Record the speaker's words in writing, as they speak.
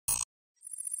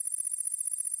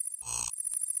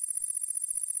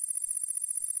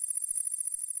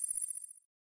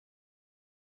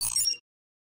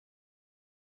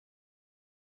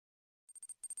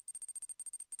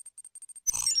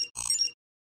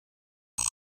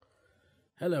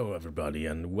Hello everybody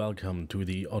and welcome to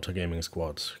the Otter Gaming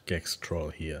Squad.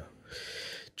 Gextroll here.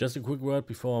 Just a quick word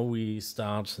before we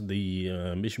start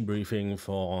the mission briefing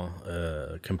for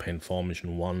Campaign 4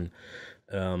 Mission 1.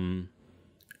 Some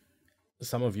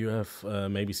of you have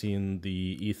maybe seen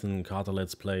the Ethan Carter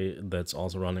Let's Play that's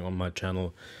also running on my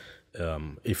channel.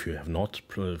 If you have not,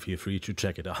 feel free to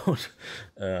check it out.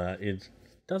 It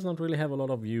does not really have a lot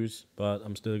of views, but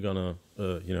I'm still gonna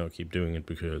keep doing it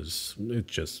because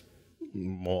it's just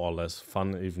more or less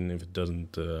fun, even if it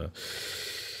doesn't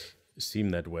seem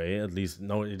that way. At least,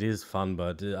 no, it is fun,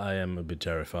 but I am a bit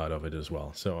terrified of it as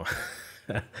well. So,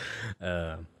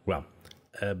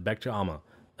 back to ArmA.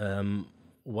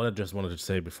 What I just wanted to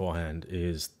say beforehand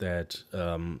is that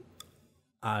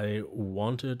I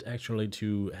wanted actually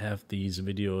to have these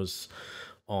videos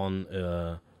on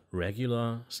a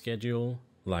regular schedule,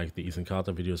 like the Ethan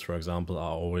Carter videos, for example,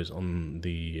 are always on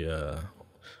the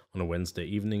on a Wednesday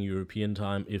evening European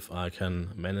time, if I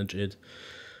can manage it.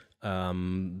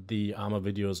 The ArmA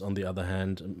videos, on the other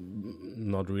hand,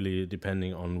 not really,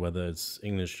 depending on whether it's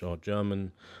English or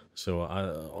German. So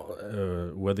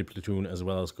Worthy Platoon as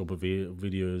well as Coop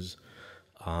videos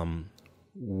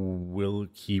will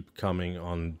keep coming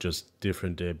on just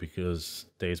different days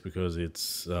because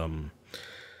it's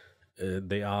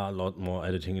they are a lot more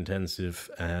editing intensive,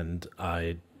 and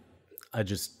I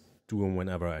just do them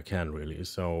whenever I can, really.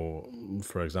 So,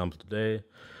 for example, today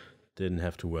didn't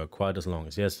have to work quite as long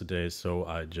as yesterday, so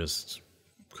I just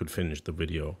could finish the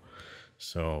video.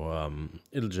 So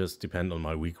it'll just depend on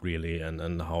my week, really,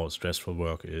 and how stressful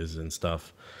work is and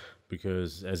stuff.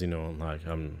 Because, as you know, like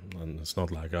it's not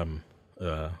like I'm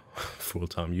a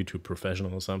full-time YouTube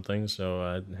professional or something, so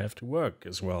I have to work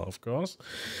as well, of course.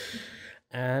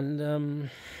 And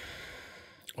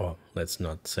or let's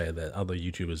not say that other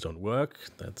YouTubers don't work.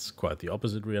 That's quite the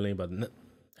opposite, really. But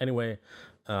anyway,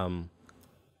 ArmA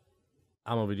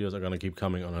videos are going to keep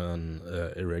coming on an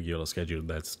irregular schedule.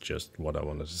 That's just what I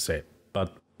wanted to say.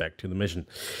 But back to the mission.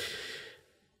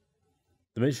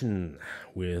 The mission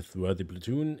with Worthy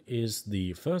Platoon is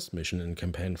the first mission in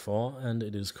Campaign 4, and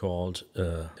it is called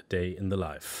A Day in the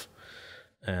Life.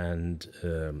 And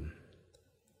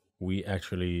we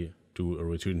actually do a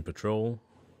routine patrol,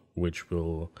 which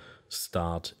will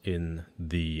start in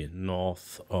the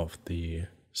north of the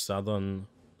southern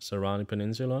Sahrani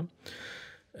peninsula,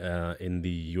 in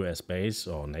the US base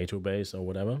or NATO base or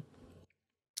whatever.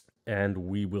 And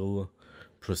we will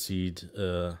proceed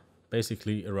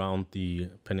basically around the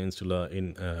peninsula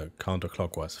in a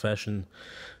counterclockwise fashion,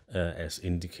 as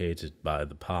indicated by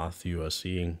the path you are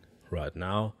seeing right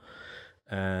now.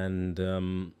 And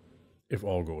if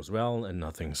all goes well and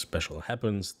nothing special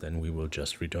happens, then we will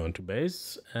just return to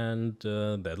base, and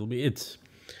that'll be it.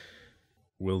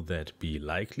 Will that be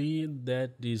likely?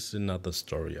 That is another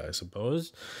story, I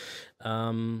suppose. We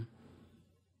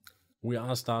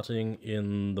are starting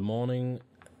in the morning,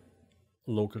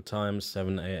 local time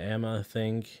 7 a.m. I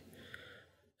think.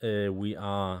 We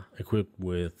are equipped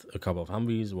with a couple of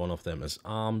Humvees. One of them is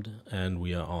armed, and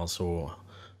we are also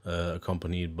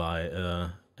accompanied by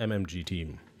a MMG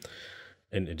team,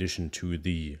 in addition to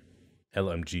the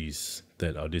LMGs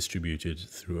that are distributed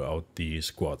throughout the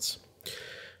squads.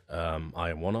 I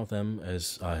am one of them,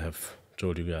 as I have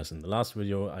told you guys in the last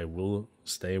video. I will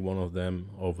stay one of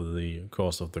them over the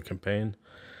course of the campaign.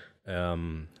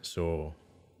 So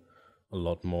a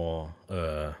lot more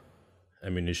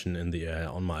ammunition in the air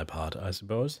on my part, I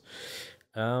suppose.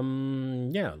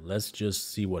 Yeah, let's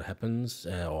just see what happens,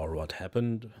 or what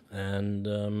happened,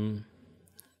 and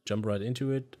jump right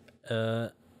into it.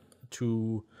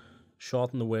 To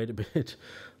shorten the wait a bit,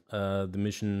 the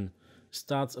mission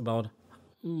starts about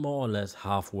more or less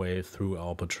halfway through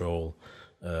our patrol,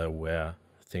 where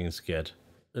things get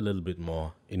a little bit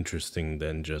more interesting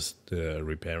than just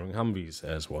repairing Humvees,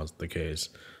 as was the case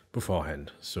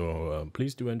beforehand. So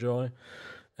please do enjoy,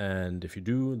 and if you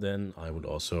do, then I would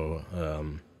also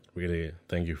really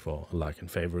thank you for a like and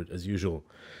favorite as usual,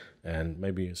 and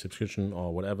maybe a subscription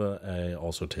or whatever. I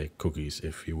also take cookies,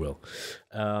 if you will.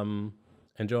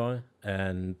 Enjoy,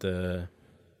 and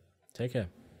take care.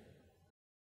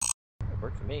 It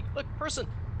worked for me. Look, person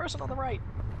on the right.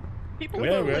 People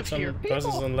Yeah, don't we live had here. some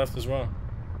persons on the left as well.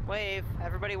 Wave,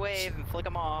 everybody wave and flick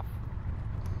them off.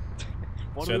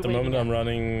 So at the moment I'm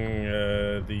running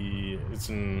it's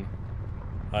an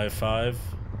i5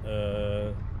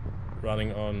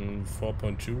 running on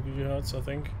 4.2 gigahertz, I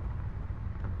think.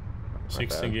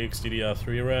 16 gigs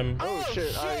DDR3 RAM. Oh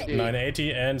shit,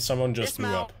 980, and someone just blew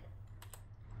up.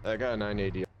 I got a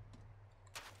 980.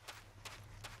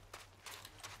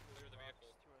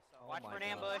 Watch for an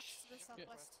ambush.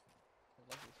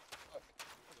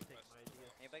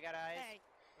 Anybody got eyes? Hey,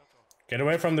 Get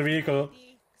away from the vehicle.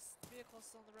 the vehicle's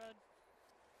still on the road.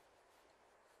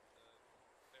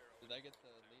 Did I get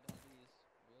the lead on these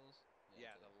wheels?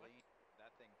 Yeah, the lead. That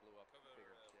thing blew up bigger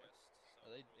than shit.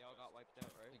 They all got wiped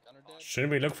out, right? Gunner dead? Shouldn't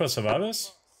we look for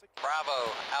survivors?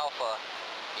 Bravo, Alpha.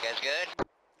 You guys good?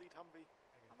 Lead Humvee.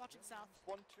 I'm watching south.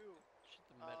 1-2. Should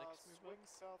the medics move Swing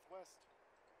southwest.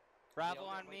 Bravo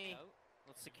on me.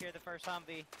 Let's secure the first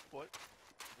Humvee. What?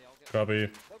 They all get Copy.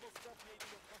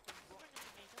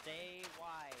 Stay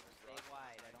wide. Stay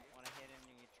wide. I don't want to hit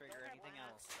any trigger anything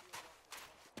else.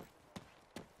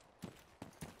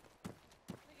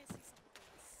 I think I see something to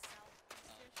the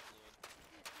south-east-ish.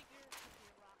 I figure it could be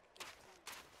a rock. Did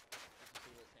you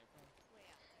see where it came from?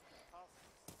 Way out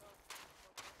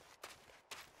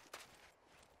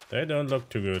there. They don't look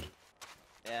too good.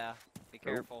 Yeah, be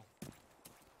careful.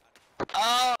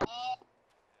 Ah,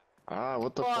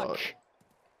 what the fuck?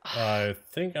 I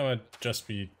think I might just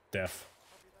be deaf.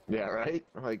 Yeah, right?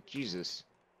 Like, Jesus.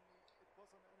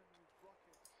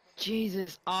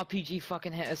 Jesus, RPG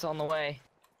fucking hit us on the way.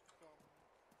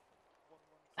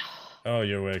 Oh,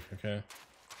 you're awake, okay.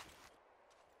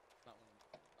 Not one.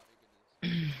 Not be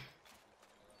good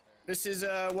This is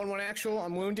 1-1 actual.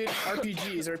 I'm wounded.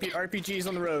 RPGs. I repeat, RPGs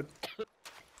on the road.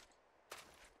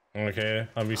 Okay,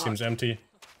 Humvee seems empty.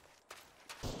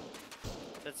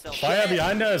 That's still Fire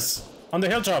behind us! On the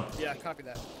hilltop! Yeah, copy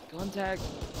that. Contact.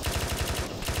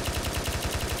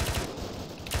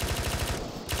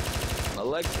 My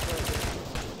legs.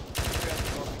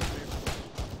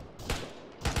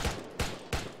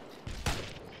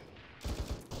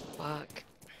 Fuck.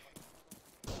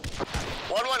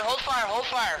 1-1, hold fire, hold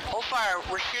fire, hold fire.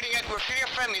 We're shooting at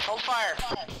friendlies, hold fire.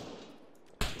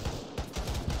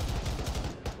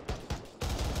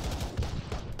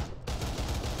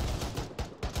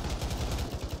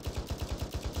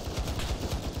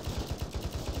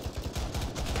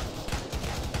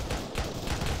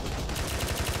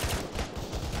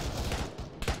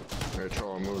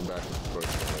 Gextroll, I'm moving back and forth. I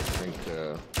think,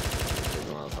 take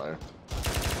them out of fire.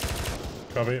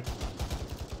 Copy.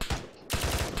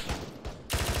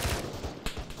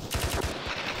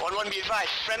 1-1, be advised.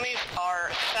 Friendlies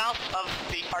are south of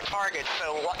our target, so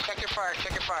check your fire,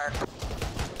 check your fire.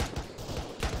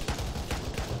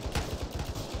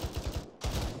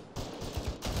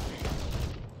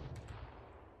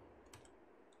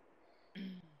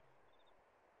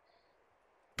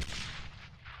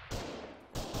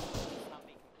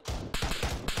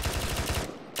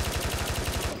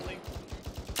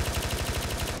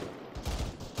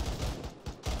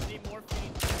 I need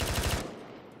morphine.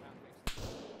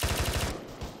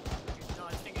 No,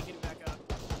 I think I'm getting back up.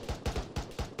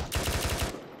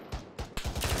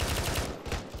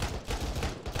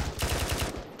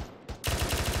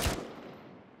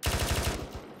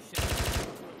 Shit. 2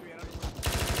 or 3, I don't even.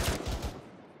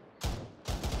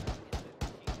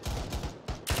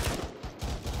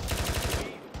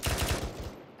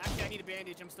 Actually, I need a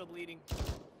bandage. I'm still bleeding.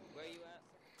 Where are you at?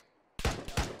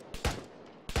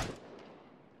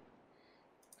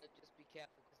 Just be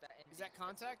careful, because that Is that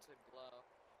contact? could blow.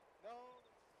 No.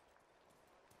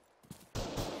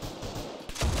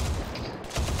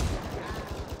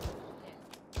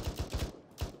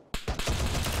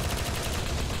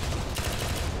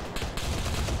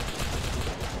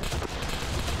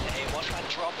 Hey, watch that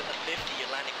drop at the 50. You're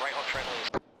landing right on friendlies.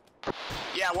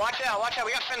 Yeah, watch out, watch out.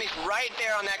 We got friendlies right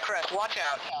there on that crest. Watch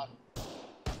out.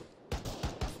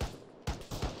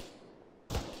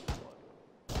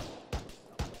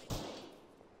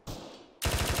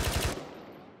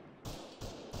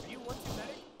 Are you 1-2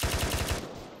 medic?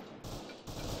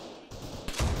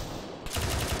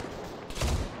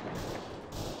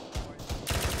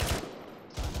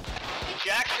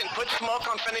 Jackson, put smoke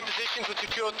on friendly positions with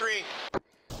your 203.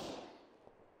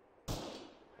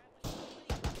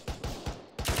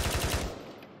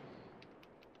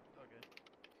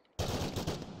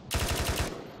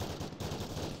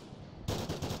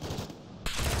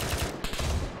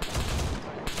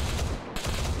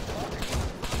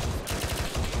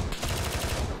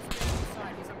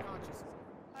 Side, he's unconscious.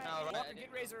 Walker,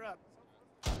 get Razor up.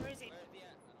 Where is he?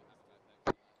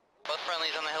 Both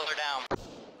friendlies on the hill are down.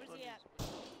 Where's he at?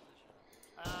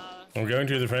 I'm going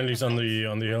to the friendlies on the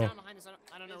hill. Down behind us.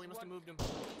 I don't know. We must have moved him.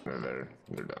 No, they're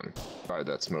done. Fired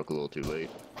that smoke a little too late.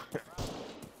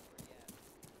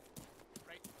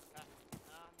 Right. I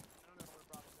don't know where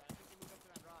Bravo's at. I think they moved up to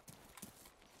that rock.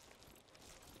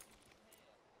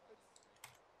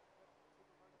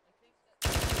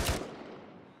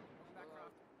 Back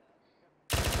rock.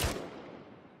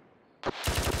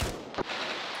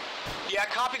 Yeah, Yeah,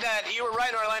 copy that. You were right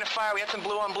in our line of fire. We had some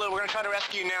blue on blue. We're gonna try to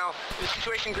rescue you now. Is the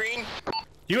situation green?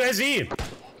 USE!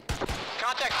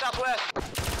 Contact southwest.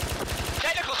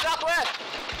 Technical southwest!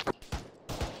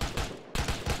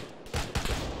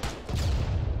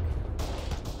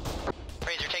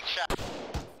 Razor, take the shot.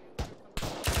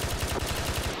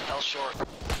 L short.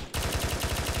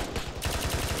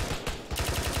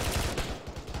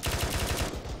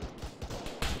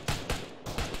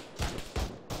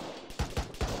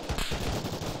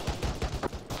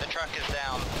 The truck is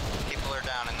down. People are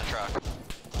down in the truck.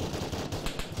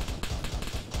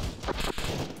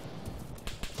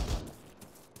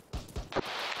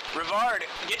 Rivard,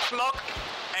 get smoke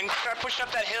and start pushing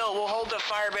up that hill. We'll hold the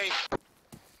fire base.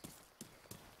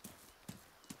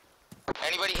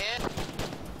 Anybody hit?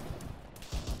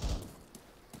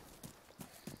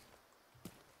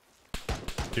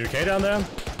 You okay down there?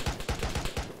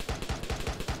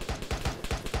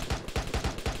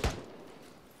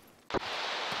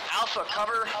 Alpha,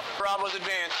 cover Bravo's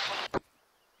advance.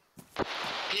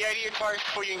 PID your targets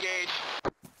before you engage.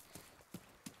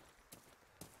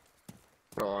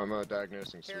 Oh, I'm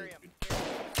diagnosing Carry him. speed.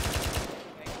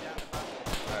 Hang down the mountain.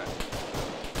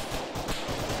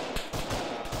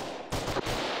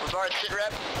 Rivard, sit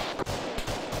rep.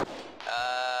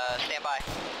 Stand by.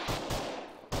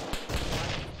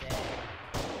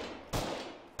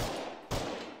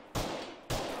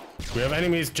 We have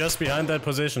enemies just behind that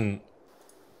position.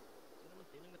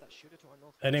 Dealing with that shooter to our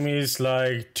north. Enemies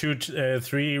like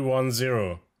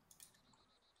 310.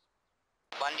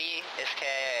 Bundy is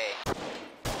KA.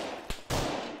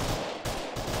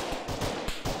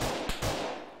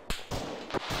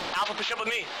 Alpha, push up with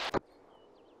me.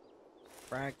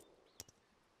 Frag.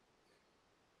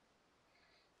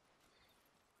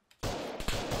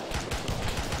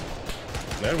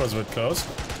 That was a bit close.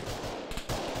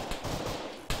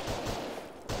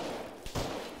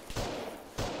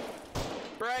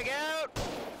 Frag out!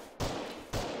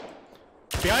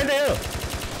 Behind the hill!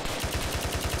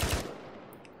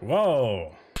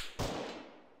 Whoa!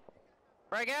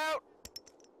 Frag out!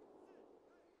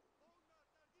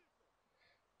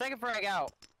 Second frag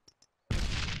out.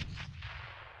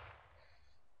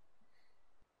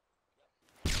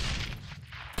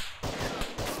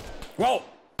 Whoa!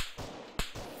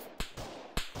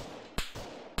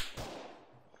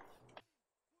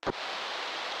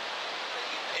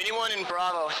 Anyone in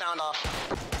Bravo, sound off.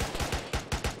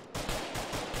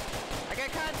 I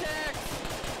got contact!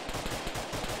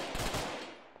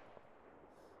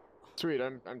 Sweet,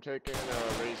 I'm taking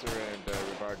Razor and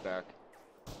Rivard back.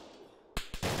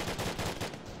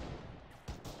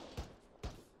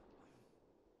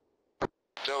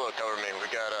 Solo, cover me. We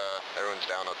got, everyone's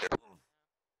down up there.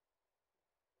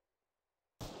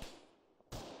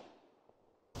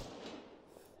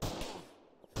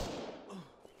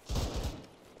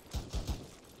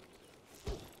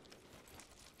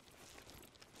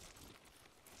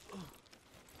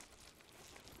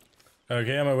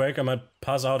 Okay, I'm awake. I might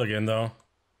pass out again though.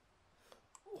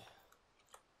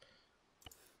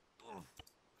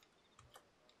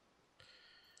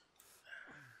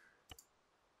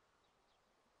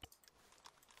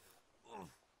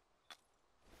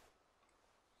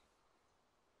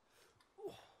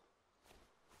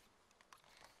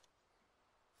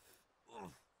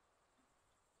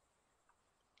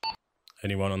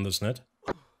 Anyone on this net?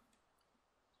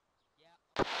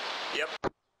 Yep.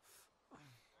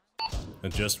 I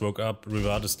just woke up,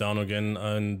 Rivard is down again,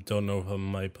 and don't know if I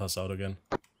might pass out again.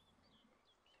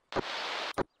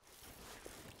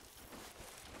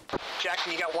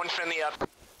 Jackson, you got one friendly up.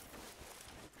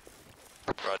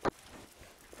 Right.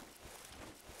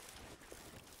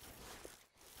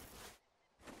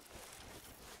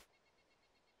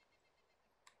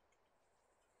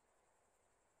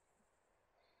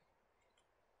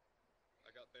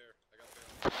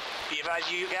 Be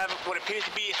advised, you have what appears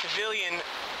to be a civilian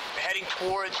heading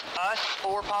towards us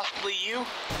or possibly you.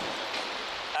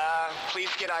 Please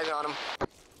get eyes on him.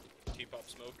 T-pop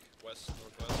smoke, west,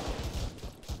 northwest.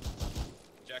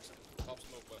 Jackson, pop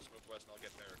smoke, west, northwest, and I'll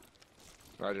get there.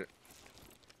 Roger.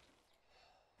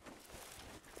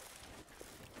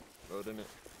 Loading it.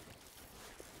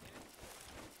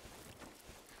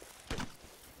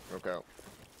 Broke out.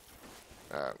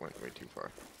 Went way too far.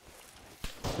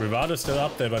 Rivard is still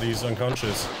up there, but he's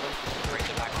unconscious. Break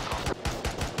the back call.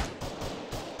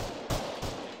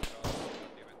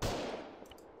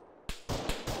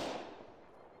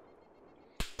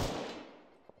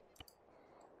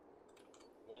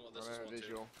 This is one too.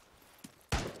 Visual.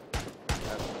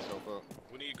 Passing myself up.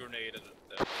 We need a grenade at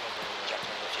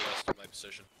northwest of my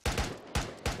position.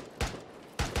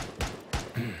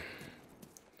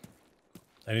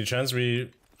 Any chance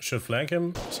we should flank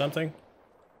him? Something?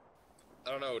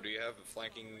 I don't know, do you have a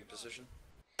flanking position?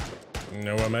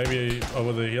 No, well, maybe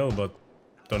over the hill, but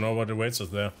don't know what awaits us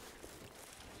there.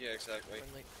 Yeah, exactly.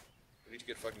 We need to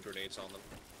get fucking grenades on them.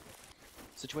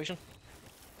 Situation?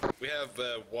 We have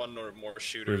one or more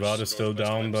shooters. Rivard is still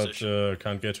northwest down, my but position.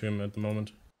 can't get to him at the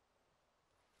moment.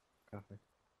 Copy.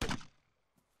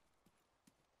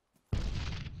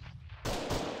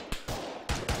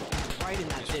 Right in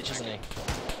that ditch, isn't he?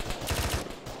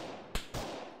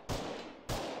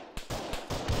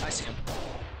 I see him.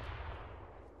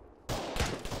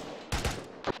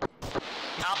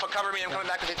 Alpha, cover me. I'm coming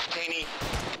back with the detainee.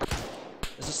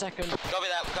 There's a second. Copy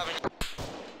that. We're covering.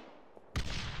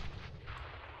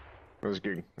 That was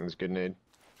good. That was good nade.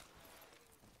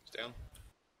 It's down.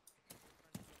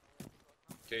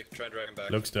 Okay, try and drag him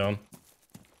back. Looks down.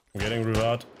 I'm getting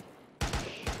Rivard.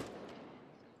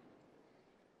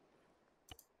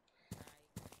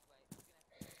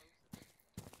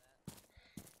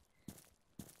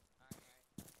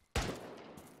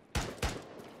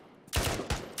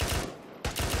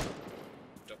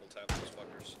 Double tap those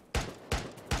fuckers.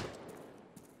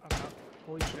 I'm out.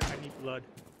 Holy shit, I need blood.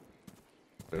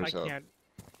 There's I can't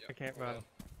Yeah, run.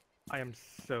 I am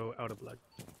so out of blood.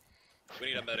 we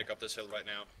need a medic up this hill right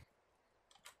now.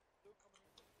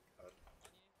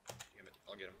 Damn it,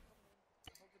 I'll get him.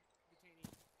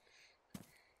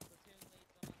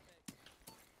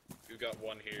 We've got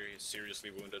one here, he's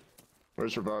seriously wounded.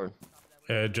 Where's Rivard?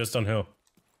 Just on hill.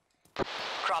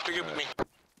 Crop the group with me.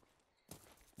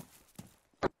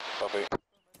 Copy.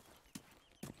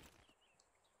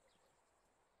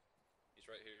 He's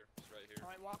right here, he's right here.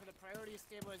 Alright, Walker, the priority is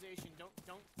stabilization. Don't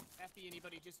FB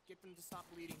anybody, just get them to stop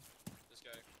bleeding. This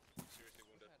guy, seriously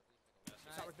wounded.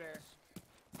 Start with Bear.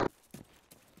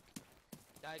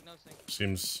 Diagnosing.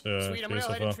 Seems Sweet, I'm clear gonna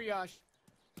so head in far. triage.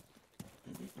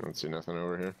 I don't see nothing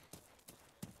over here.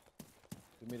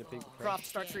 Give me the peek. Crop,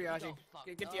 start triaging.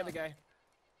 Get the other guy.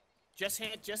 Just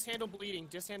handle bleeding.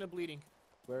 Just handle bleeding.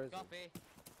 Where is Copy.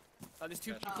 There's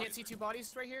two. You can't see two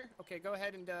bodies right here. Okay, go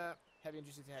ahead and heavy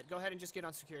injuries to the head. Go ahead and just get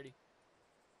on security.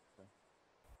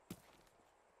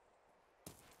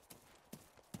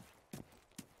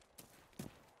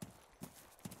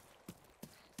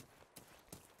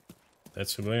 That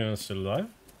civilian is still alive?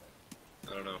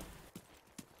 I don't know.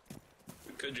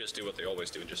 We could just do what they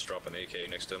always do and just drop an AK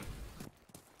next to him.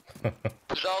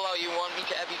 Zolo, you want me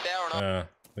to have you down or not?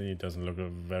 He doesn't look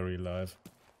very live.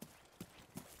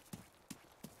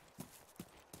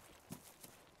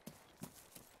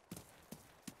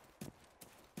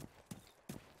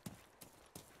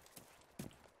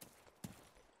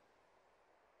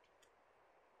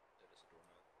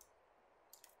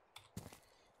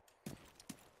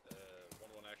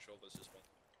 Actual, this is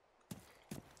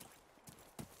one.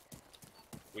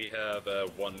 We have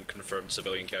one confirmed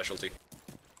civilian casualty.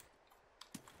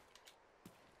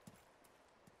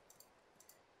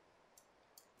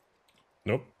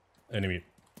 Nope. Enemy.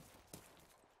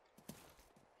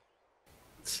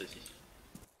 Let's see.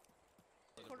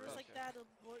 Corners like that,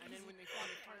 more And then easy. when they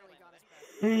finally got us back,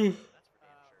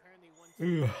 apparently one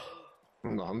team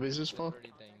When the Humvees is full? Hmm?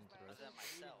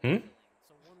 so 1-1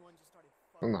 just started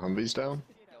When the Humvees down?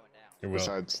 Well,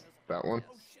 Besides that one?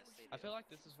 I feel like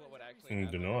this is what would actually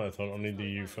don't know. I thought only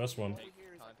the first one.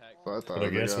 contact But I thought But I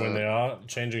they guess when got- they are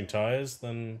changing tires,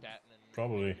 then Cat and then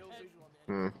probably.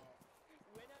 Hmm.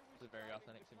 it's a very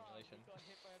authentic simulation.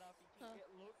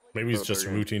 Maybe it's Oh, just a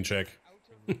very good. routine check.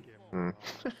 Hmm.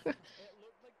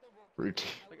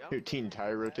 Routine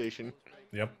tire rotation.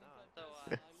 Yep.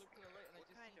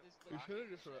 You should have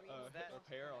just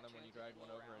repair on him when you drag one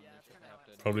over and you shouldn't have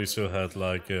to. Probably still had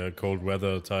like cold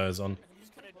weather tires on.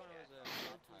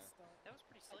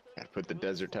 Gotta put the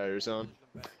desert tires on.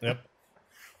 Yep.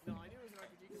 No, I knew it was an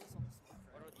RPG because it's on the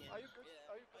smoke.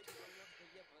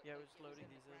 Yeah, we're just loading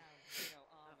these in.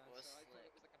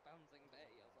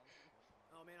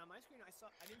 Oh man, on my screen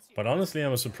I didn't see. But honestly,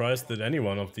 I'm surprised that any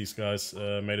one of these guys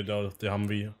made it out of the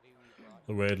Humvee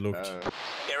the way it looked.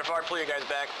 Yeah, Rivard, pull your guys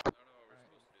back.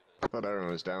 I thought everyone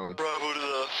was down. Bravo to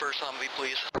the first Humvee,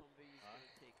 please.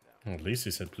 At least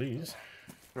he said please.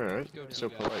 Alright, so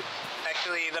polite.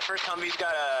 Actually, the first Humvee's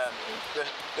got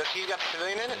does he got the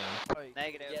civilian in it?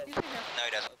 Negative. No,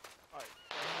 he doesn't.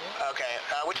 Okay,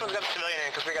 which one's got the civilian in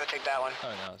it? Because we gotta take that one. Oh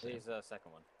no, it's He's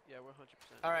second one. Yeah, we're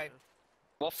 100%. All right.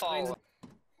 We'll follow.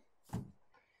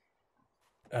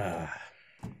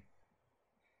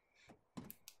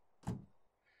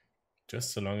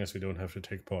 Just so long as we don't have to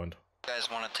take point. You guys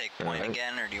want to take point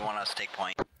again, or do you want us to take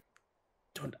point?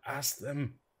 Don't ask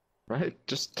them. Right?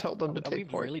 Just tell them to Are we take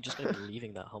point. really just gonna be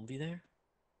leaving that Humvee there?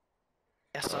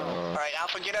 Yes, sir. Alright,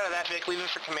 Alpha, get out of that Vic. Leave it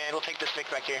for command. We'll take this Vic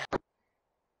back here.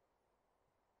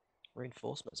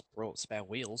 Reinforcements brought spare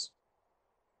wheels.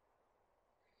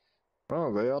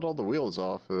 Oh, they had all the wheels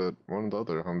off at one of the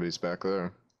other Humvees back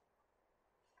there.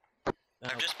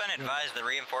 I've just been advised the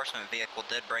reinforcement vehicle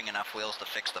did bring enough wheels to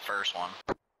fix the first one.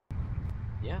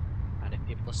 Yeah, and if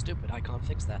people are stupid, I can't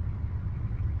fix that.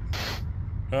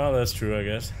 Oh, that's true, I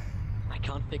guess. I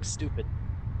can't fix stupid.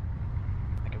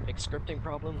 I can fix scripting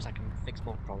problems, I can fix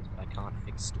more problems, but I can't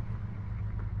fix stupid.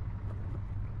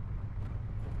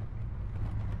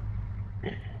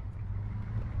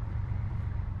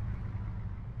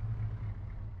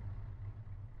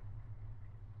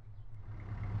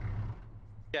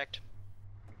 Checked.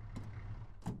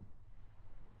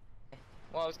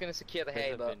 Well, I was gonna secure the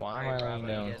hay, but Why am I laying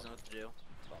down? You guys know what to do.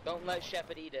 don't let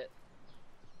Shepard eat it.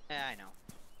 Yeah, I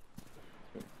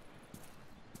know.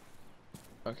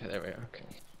 Okay, there we are. Okay.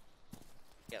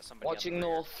 Yeah, somebody Watching up there.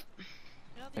 north. You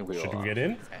know, think the we Should all we get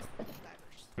in? divers.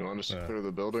 You want us to Yeah. clear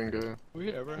the building, guy?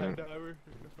 We ever had diver?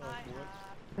 I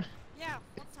have. Yeah,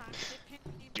 one time they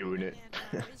pinned me Doing it.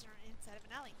 and Razor inside of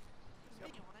an alley. There's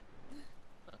a video on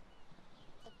it.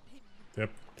 Oh, pin. Yep,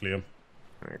 clear.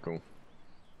 Alright, cool.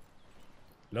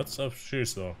 Lots of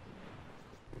shoes though.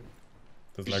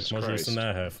 That's like Jesus more shoes than Christ.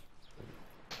 I have.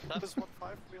 Does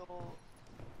 1.5 wheel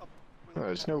up with Oh,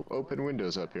 there's no open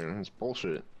windows up here. It's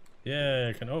bullshit.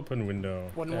 Yeah, I can open window.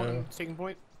 1-1, taking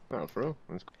point. Oh, for real?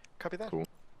 That's Copy that. cool.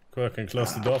 Cool, I can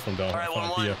close the door from down Alright, from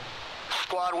 1-1. here.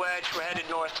 Squad wedge, we're headed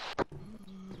north.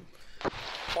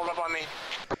 Hold up on me.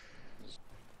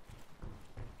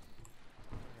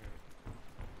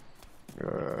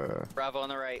 Bravo on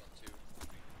the right.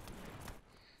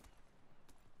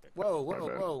 Whoa, My whoa,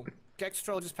 bad. whoa.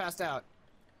 Gextroll just passed out.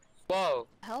 Whoa!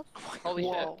 Help? Holy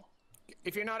shit!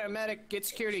 If you're not a medic, get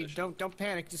security. Don't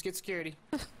panic. Just get security.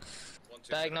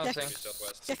 Diagnosing.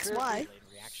 XY.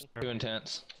 Reaction. Too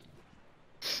intense.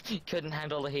 Couldn't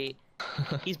handle the heat.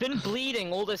 He's been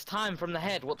bleeding all this time from the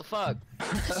head. What the fuck?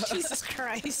 Jesus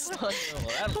Christ. Why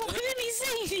didn't he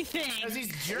say anything? Because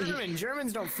he's German.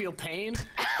 Germans don't feel pain.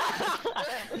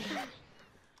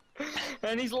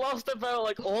 And he's lost about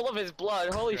like all of his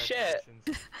blood. Holy shit!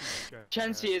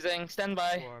 Chance using. Stand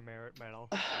by.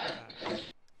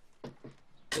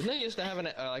 Didn't they used to have an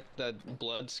like the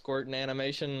blood squirting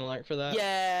animation like for that?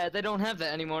 Yeah, they don't have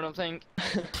that anymore. I don't think.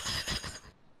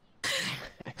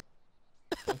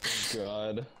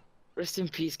 God. Rest in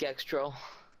peace, Gextroll.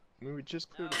 I mean, we just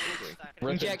cleared the building. Rest in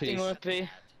Injecting peace.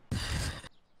 OP.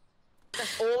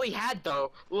 That's all he had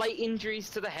though. Light injuries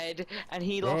to the head, and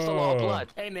he lost a lot of Whoa. blood.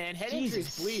 Hey man, head Jesus.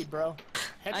 injuries bleed, bro.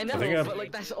 Head I know, think I've- but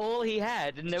like that's all he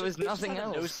had, and there was nothing Had a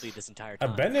else. nosebleed this entire I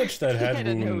time. bandaged that He head had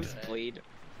a wound. nosebleed.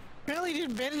 Really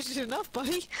didn't bandage it enough,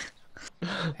 buddy.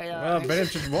 Hey, Well, I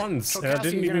bandaged it once, and I Tokasi,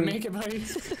 didn't you gonna even. make it, buddy?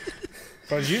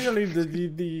 But usually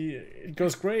the it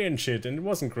goes grey and shit, and it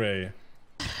wasn't grey.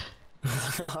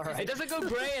 Alright. It doesn't go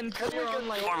grey until you're on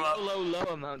like Warm up. low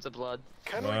amounts of blood.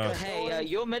 Can Wow. we get Hey, going?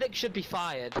 your medic should be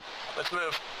fired. Let's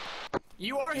move.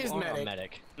 You are his Or a medic.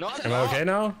 medic. Not Am I okay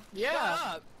now?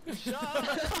 Yeah. Shut up!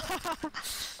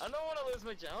 I don't want to lose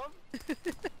my job. No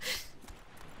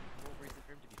reason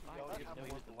for him to be fired. We didn't know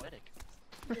he was the medic.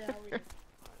 Yeah, we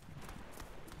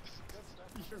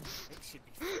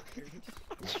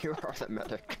You are the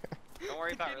medic. Don't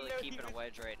worry about really keeping a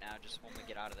wedge right now. Just when we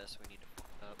get out of this, we need to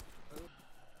fuck up.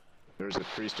 There's a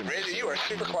priest in Razor, you are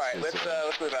super quiet. Let's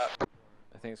move out.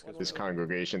 I think it's this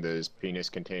congregation that his penis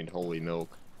contained holy milk.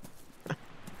 Fucking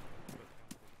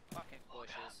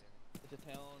bushes. It's a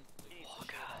town. Oh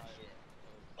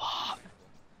god.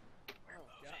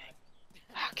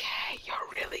 Okay, you're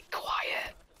really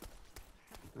quiet.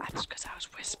 That's because I was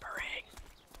whispering.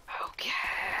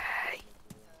 Okay.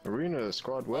 Are we in a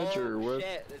squad wedge or what?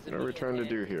 Shit, there's a What are we meeting trying to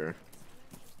here. do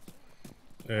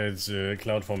here? It's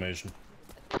cloud formation.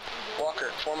 Walker,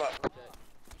 form up.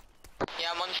 Yeah,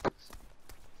 I'm on.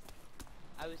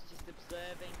 I was just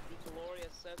observing the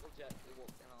glorious circle jet we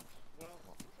walked in on.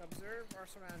 Well, observe our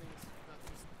surroundings, not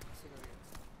just civilians.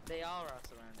 They are our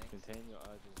surroundings. Contain your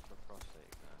urges for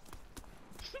prostate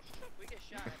We get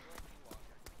shot at Walker.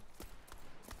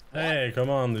 Hey, come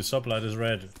on, the sublight is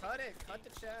red. Cut it, cut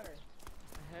the chatter.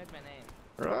 I heard my name.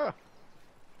 Ah!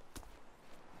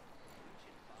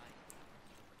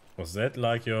 Was that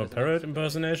like your parrot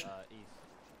impersonation? East.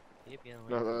 Keep going.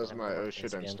 No, that was my oh Once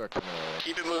shit, I'm again. stuck in a...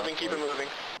 Keep it moving, keep it moving.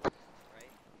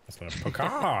 It's like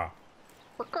Paka.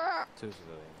 Two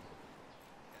civilians.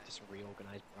 Just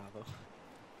reorganize Bravo.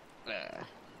 Ah.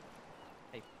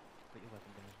 Hey, put your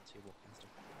weapon down so you walk faster.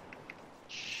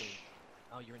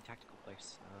 Oh, you're in tactical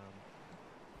place.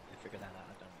 I figured that out.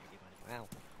 I don't really mind. Wow,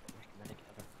 worst medic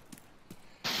ever.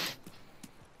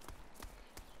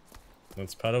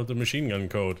 That's part of the machine gun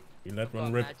code. You let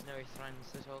one rip. Imaginary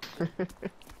friends to talk to.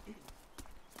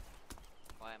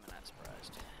 Why am I not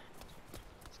surprised?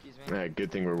 Excuse me.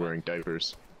 Good thing we're wearing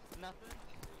diapers. Nothing.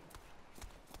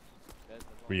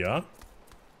 We are?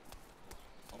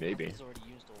 Maybe. He's already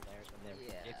used all theirs when they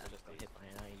were if they just got hit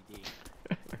by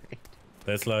an IED.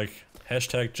 That's like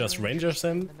hashtag just rangers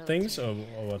and things, or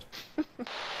what?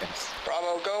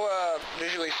 Bravo, go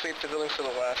visually sweep the buildings to the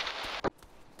left.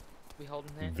 We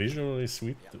holding here? Visually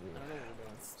sweep. I don't know what we're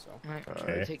doing, so. Right,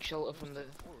 Okay. take shelter from the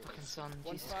fucking sun.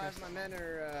 Jesus 1-5, Christ. my men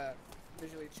are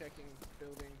visually checking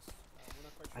buildings. We're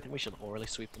not quite I sure think we should orally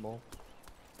sweep them all.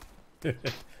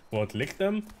 What, lick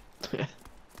them? I'll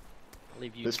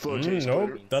leave you. This floor tastes No,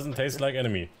 better. doesn't taste like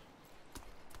enemy.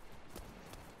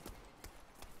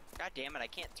 God damn it, I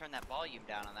can't turn that volume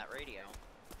down on that radio.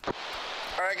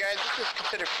 Alright guys, this is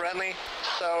considered friendly,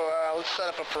 so let's set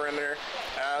up a perimeter.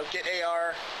 Get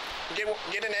AR, get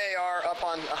an AR up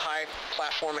on a high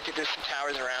platform and get there's some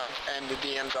towers around, and the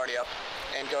DM's already up.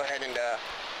 And go ahead and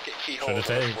get keyhole Should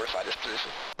I take- fortify this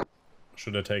position.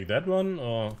 Should I take that one,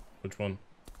 or which one?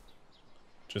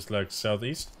 Just like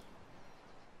southeast?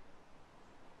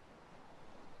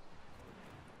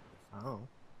 Oh.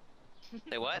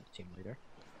 Say what? Team leader.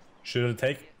 Should I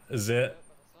take the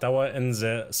tower in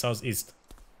the southeast?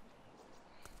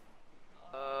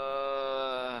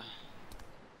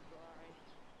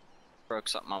 Broke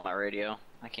something on my radio.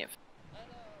 I can't.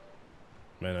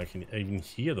 Man, I can even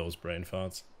hear those brain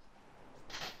farts.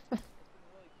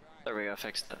 There we go,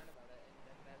 fixed it.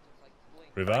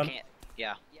 I Rivad? can't.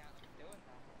 Yeah.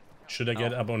 Should I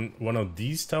get up on one of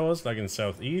these towers, like in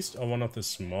southeast, or one of the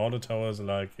smaller towers,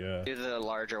 like... Do the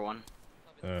larger one.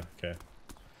 Okay.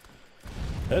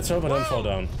 Let's hope I don't fall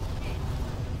down.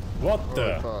 What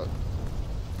the? Fuck.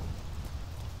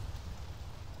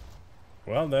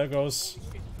 Well, there goes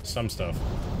some stuff.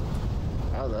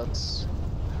 Oh, that's...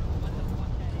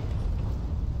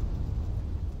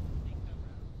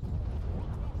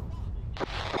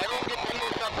 Everyone get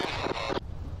into something.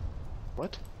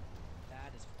 What?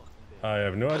 That is fucking good. I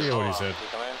have no idea what he said.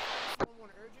 Come in. Someone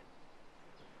urgent?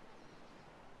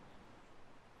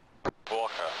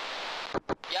 Walker.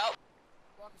 Yep.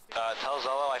 Walker, stay. Tell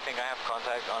Zolo I think I have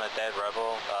contact on a dead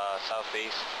rebel,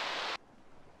 southeast.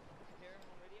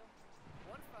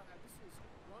 1-5, this is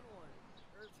 1-1,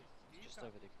 urgent. Do you Just copy?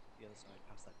 over the other side,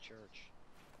 past that church.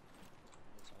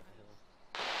 Other side of the hill.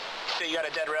 So you got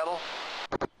a dead rebel?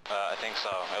 I think so.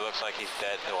 It looks like he's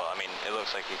dead. Well, I mean, it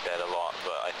looks like he's dead a lot,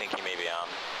 but I think he may be armed.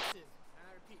 Massive, and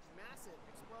I repeat, massive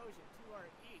explosion to our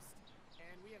east,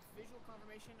 and we have visual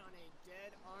confirmation on a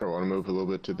dead I armed. want to move a little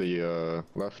bit to the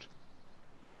left.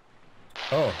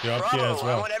 Oh, you're up here as Bravo, I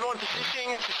well. want everyone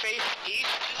positioning to face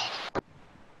east.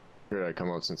 Here I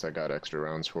come out since I got extra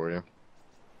rounds for you.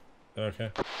 Okay.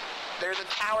 There's a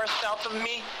tower south of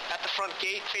me at the front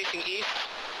gate facing east.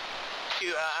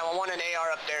 I want an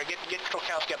AR up there. Get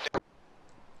Krokowski up there.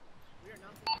 We are not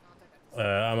in contact at this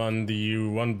I'm on the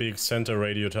one big center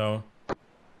radio tower.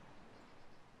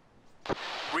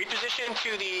 Reposition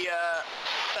to the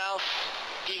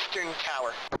southeastern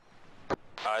tower.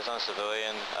 Eyes on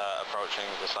civilian approaching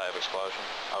the site of explosion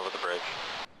over the bridge.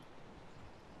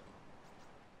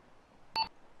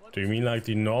 Do you mean like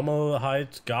the normal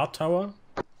height guard tower?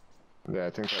 Yeah, I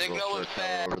think that Signal little is short tower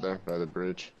bad. over there by the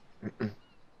bridge. We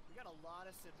got a lot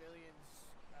of civilians.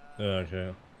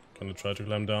 Okay. Gonna try to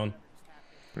climb down.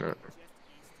 Yeah. Just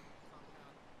east of the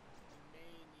compound. We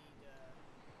may need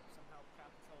some help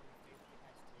crowd controlling if they get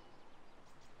agitated.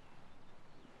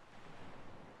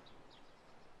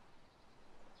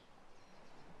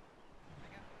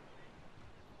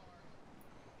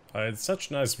 I had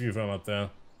such nice view from up there.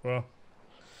 Well,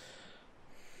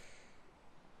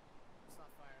 Let's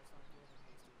not fire. Let's not do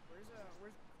anything hasty.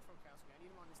 Where's Krokowski? I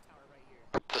need him on this tower right here.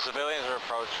 The civilians are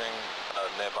approaching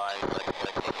nearby.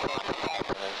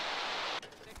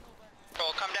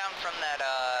 Well, come down from that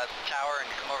tower and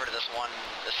come over to this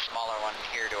smaller one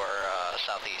here to our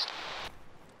southeast.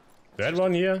 that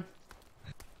one here?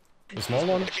 The small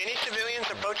one? If any civilians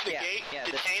approach the gate, yeah,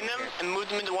 this detain one them here. and move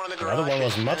them into one of the The garages. other one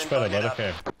was and much then better, bug it but up.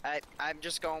 okay. I'm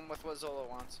just going with what Zola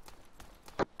wants.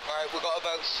 Alright, we've got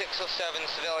about 6 or 7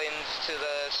 civilians to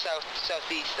the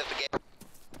southeast of the gate.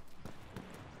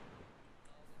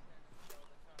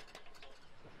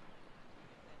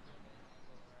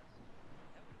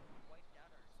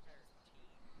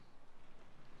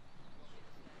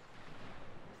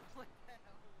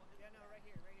 Yeah, no, right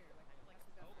here, right here. Like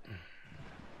the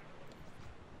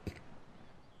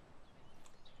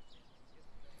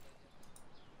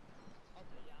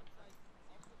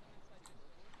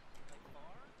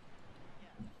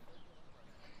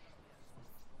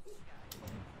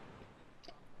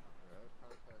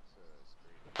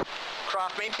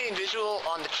off. Maintain visual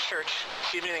on the church.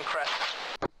 See if anything crests.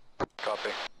 Copy.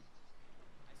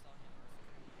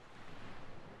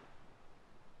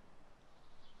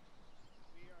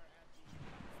 We are at the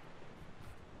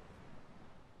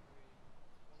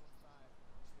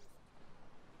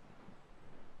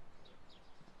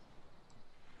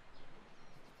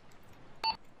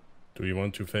 115. Do you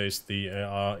want to face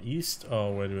the east,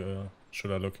 or where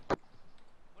should I look? What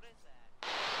is that?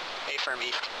 A-firm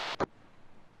east. Oh,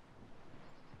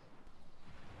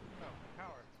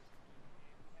 tower.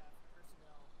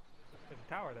 There's a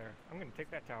tower there. I'm gonna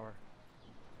take that tower.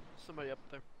 Somebody up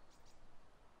there.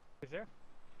 Is there?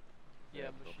 Yeah,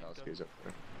 machine gun. Up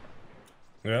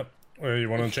there. Yeah. You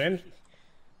want to change?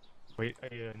 Wait,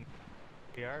 are you in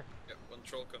PR? Yeah, when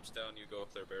troll comes down, you go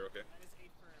up there, bear, okay?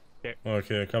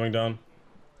 Okay, coming down.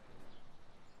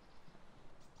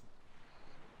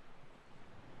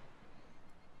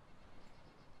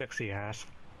 Sexy ass.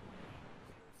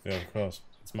 Yeah, of course.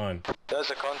 It's mine.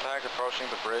 There's a contact approaching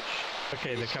the bridge.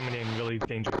 Okay, they're coming in really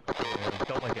dangerous.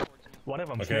 Don't like it. One of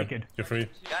them's Okay, naked. you're free.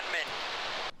 Gunman.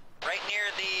 Right near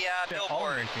the They're all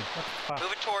billboard. naked. What the fuck?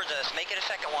 Move it towards us. Make it a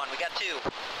second one. We got 2.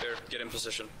 Bear, get in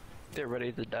position. They're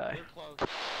ready to die.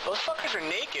 Those fuckers are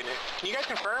naked. Can you guys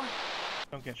confirm?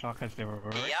 Don't get shot because they were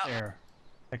right Yep. there.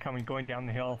 They're coming, going down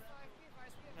the hill.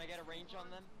 Can I get a range on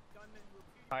them?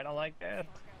 I don't like that.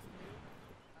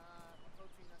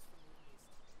 Approaching us from the east.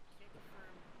 Can't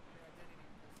confirm their identity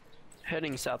because they're in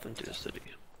Heading south into the city.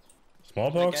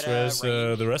 Smallbox, Get a where's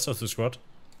range. the rest of the squad?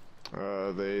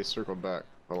 They circled back.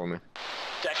 Follow me.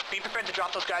 Dex, be prepared to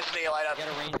drop those guys if they light up. Get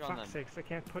a range For on them. fuck's sakes, I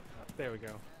can't put... There we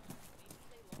go.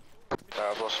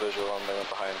 I've lost visual on them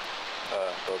behind.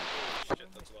 Building. Shit,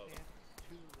 that's low.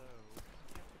 Too low.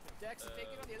 Dex, take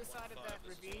it on the other side of that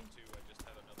ravine. I just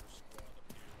had another squad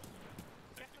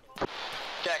up here.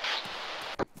 Dex,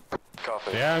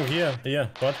 Copy. Yeah, I'm here. Yeah,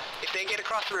 what? if they get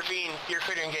across the ravine, you're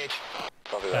free to engage.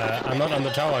 Copy that. I'm not on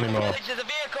the tower anymore. To the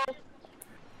vehicle.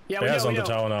 Yeah, Bear's on the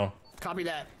tower now. Copy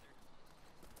that.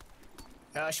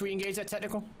 Should we engage that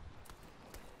technical?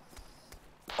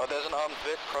 Oh, there's an armed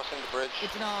Vic crossing the bridge.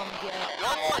 It's an arm, yeah.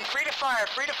 1-1, free to fire,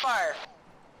 free to fire.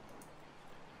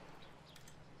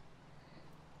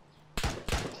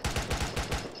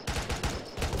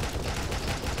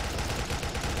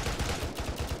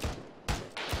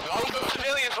 Watch those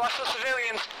civilians, watch those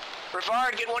civilians.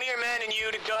 Rivard, get one of your men and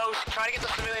you to go try to get the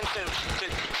civilians to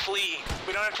flee.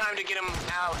 We don't have time to get them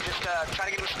out, just try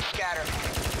to get them to scatter.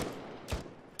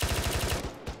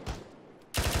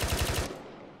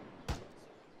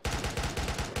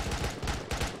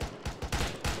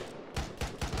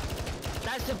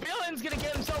 That civilian's gonna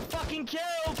get himself fucking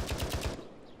killed!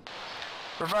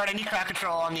 Rivard, I need crowd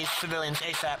control on these civilians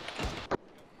ASAP.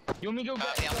 You want me to go,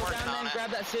 Copy, I'm go working down there on and it.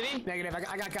 grab that civvy? Negative.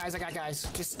 I got guys.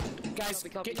 Just guys,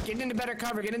 Copy. get into better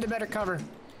cover. Get into better cover.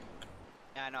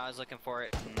 Yeah, I know. I was looking for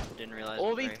it and didn't realize. All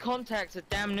it was these right. contacts are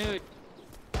damn nude.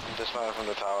 I'm dismounting from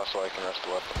the tower so I can rest the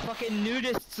weapon. Fucking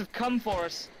nudists have come for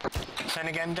us. Send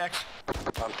again, Dex.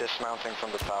 I'm dismounting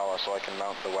from the tower so I can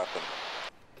mount the weapon.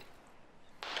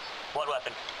 What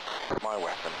weapon? My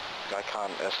weapon. I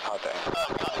can't. It's hard to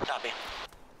aim. Copy, copy.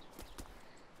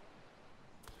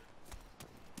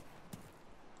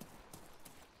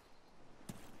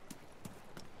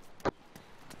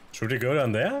 Should we go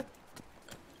down there?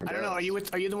 I don't know. Are you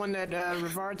the one that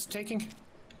Rivard's taking?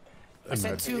 I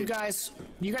sent 2 guys.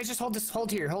 You guys just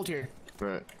hold here.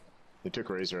 Right. He took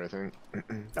Razor, I think.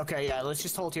 Okay, yeah. Let's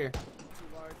just hold here. Too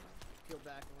large. Peel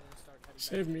back and we're gonna start heading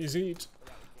Save me, Zeet.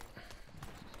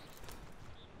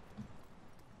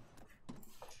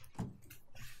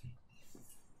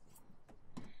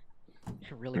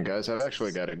 Really? Guys, I've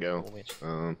actually got to go.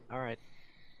 Alright.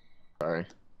 Sorry.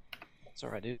 It's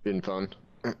alright, dude. Been fun.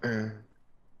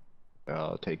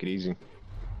 I'll take it easy.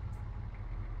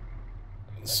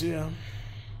 See ya.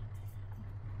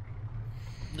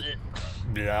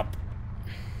 Yep.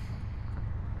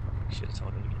 Should have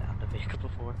told him to get out of the vehicle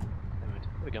before. Alright,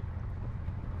 here we go.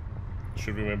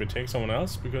 Should we maybe take someone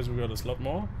else because we got a slot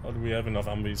more? Or do we have enough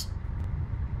Humvees?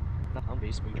 Not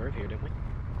Humvees, we drove here, didn't we?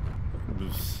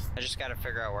 I just gotta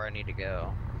figure out where I need to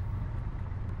go.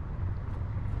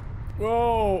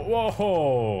 Whoa,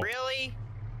 whoa! Really?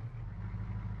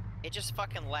 It just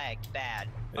fucking lagged bad.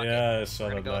 Fuck Yeah, it. I saw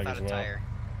We're that gonna go lag without as a well. tire.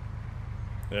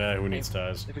 Yeah, who needs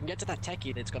tires? If we can get to that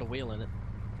techie that's got a wheel in it.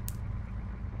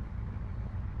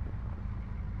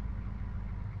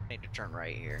 Need to turn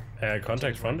right here.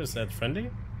 Contact front, is that friendly?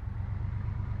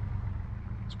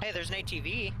 Hey, there's an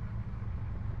ATV.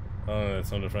 Oh,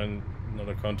 that's not a friend, not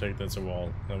a contact, that's a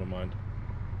wall. Never mind.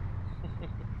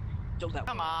 Don't that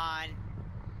Come on.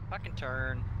 Fucking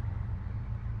turn.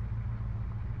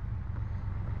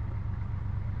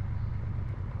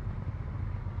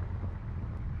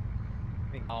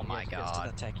 Oh my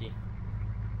god. To the techie.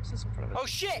 This is in front of us. Oh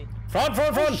shit! Front,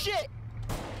 front, front! Oh shit!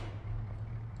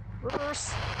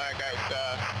 Reverse! Alright guys,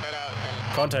 head out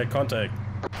and... Contact, contact.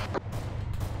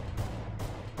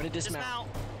 Ready to dismount.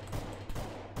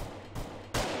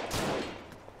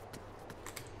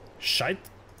 Shite.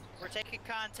 We're taking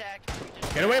contact.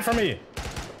 Get away from me!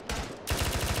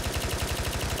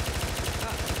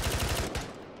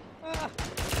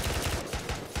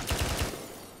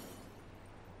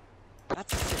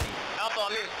 That's a city. Alpha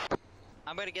on me.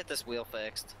 I'm gonna get this wheel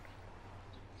fixed.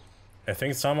 I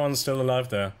think someone's still alive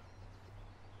there.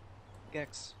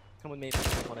 Gex, come with me.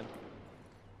 On him.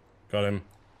 Got him.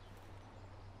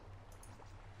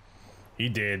 He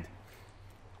did.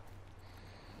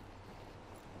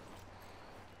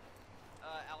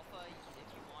 Alpha,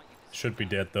 if you want, you can... Should be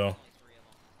dead though.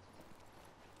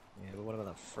 Yeah, but what about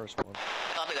that first one?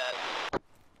 Copy that.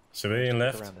 Civilian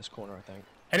left. Around this corner, I think.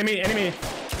 Enemy, enemy!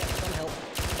 Some help.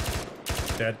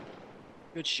 Dead.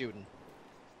 Good shooting.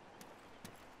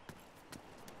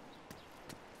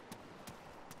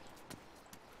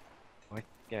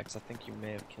 Gex, I think you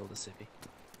may have killed a civvy.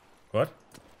 What?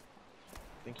 I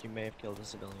think you may have killed a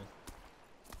civilian.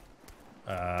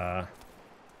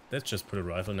 Let's just put a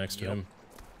rifle next to him.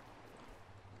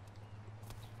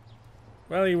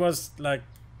 Well, he was like,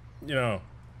 you know,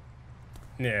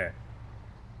 yeah.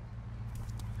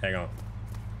 Hang on.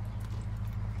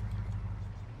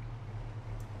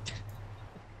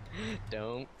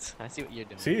 Don't. I see what you're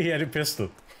doing. See, he had a pistol.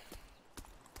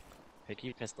 Pick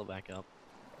your pistol back up.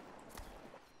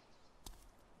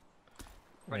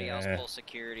 Everybody else Yeah. pull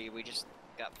security. We just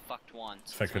got fucked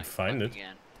once. If I could find it.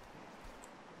 Again.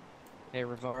 Hey,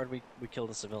 Rivard, we killed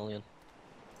a civilian.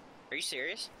 Are you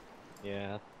serious?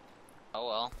 Yeah. Oh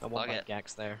well. I want Fuck my it.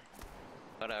 Gax there.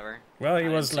 Whatever. Well, he I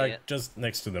was didn't see like it. just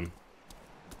next to them.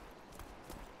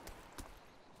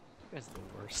 You guys are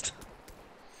the worst.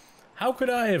 How could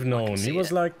I have known? He see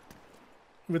was it. like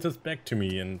with his back to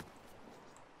me and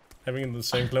having the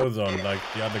same clothes on like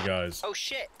the other guys. Oh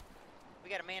shit! We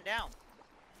got a man down.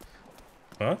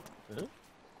 Huh? Huh?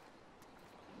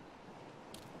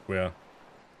 Where?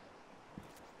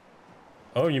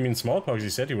 Oh, you mean smallpox? He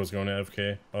said he was going to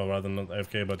AFK. Or rather not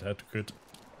AFK, but had to quit.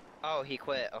 Oh, he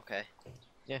quit. Okay.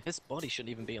 Yeah, his body shouldn't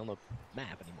even be on the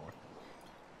map anymore.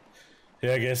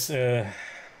 Yeah, I guess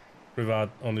Rivard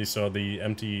only saw the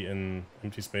empty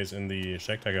space in the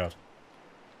shack tagout.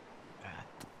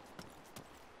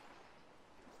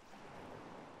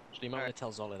 Actually, you might want to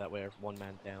tell Zola that we're one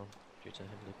man down due to him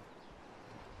leaving.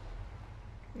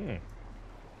 Hmm.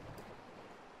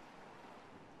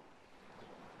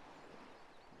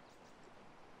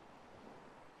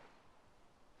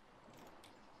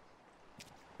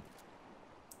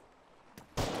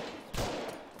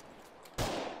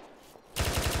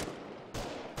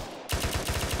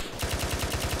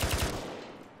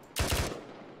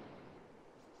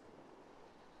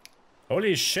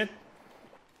 Holy shit!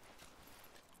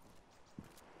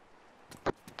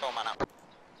 Oh man up.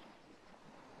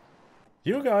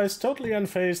 You guys totally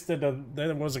unfazed that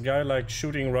there was a guy like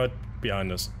shooting right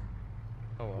behind us.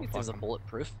 Oh, well, there's a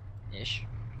bulletproof-ish.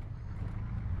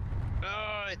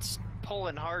 Oh, it's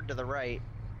pulling hard to the right.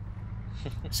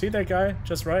 See that guy?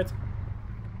 Just right?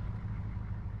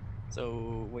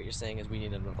 So, what you're saying is we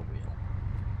need another wheel.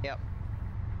 Yep.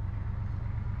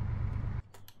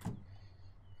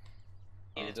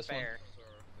 Needed this one?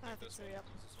 I think so, yep.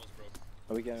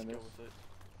 Are we getting this?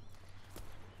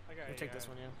 We'll take this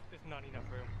one, yeah. There's not enough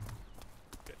room.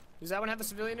 Does that one have a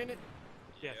civilian in it?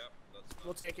 Yes.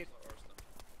 We'll take it.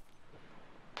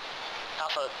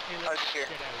 Alpha, Arch here.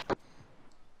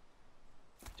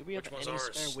 Do we have Which one's any ours?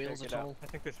 spare wheels Take at it out. all? I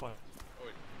think this one.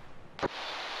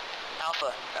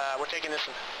 Alpha, we're taking this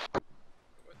one.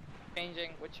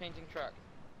 We're changing truck.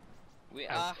 We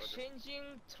Oh. are changing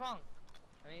trunk.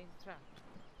 I mean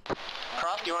truck.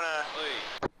 Croft, you wanna...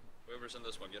 Hey, whoever's in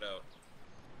this one, get out.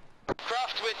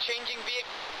 Croft, we're changing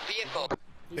vehicle.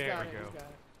 He's There got we it, go. he's got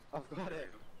it. I've got it.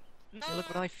 Hey, look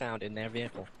what I found in their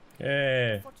vehicle. What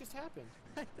Hey. the fuck just happened?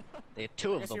 They had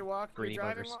two I of guess them. you're Greedy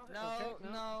driving buggers. while- No, okay,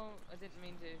 no, I didn't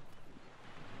mean to.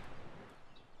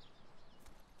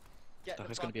 Get Oh, the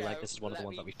it's gonna fuck be like out. this is one of the Let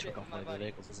ones that me we took fit off my one of the body.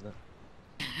 vehicles, isn't it?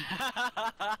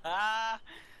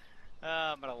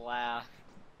 I'm gonna laugh.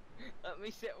 Let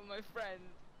me sit with my friend.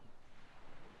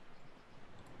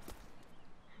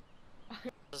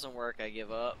 Doesn't work, I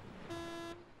give up.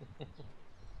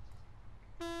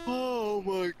 Oh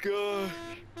my gosh.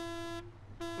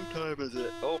 What time is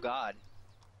it? Oh god.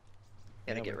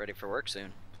 Gotta Yeah, get ready for work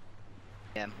soon.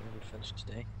 Yeah. We finished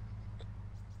today.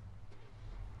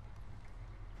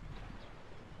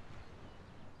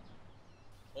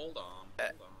 Hold on.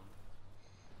 Hold on.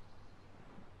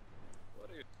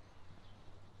 What are you...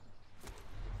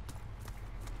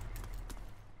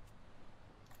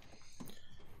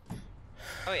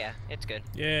 Oh yeah, it's good.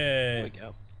 Yay! There we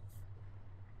go.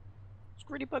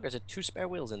 Squirty buggers had 2 spare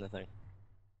wheels in the thing.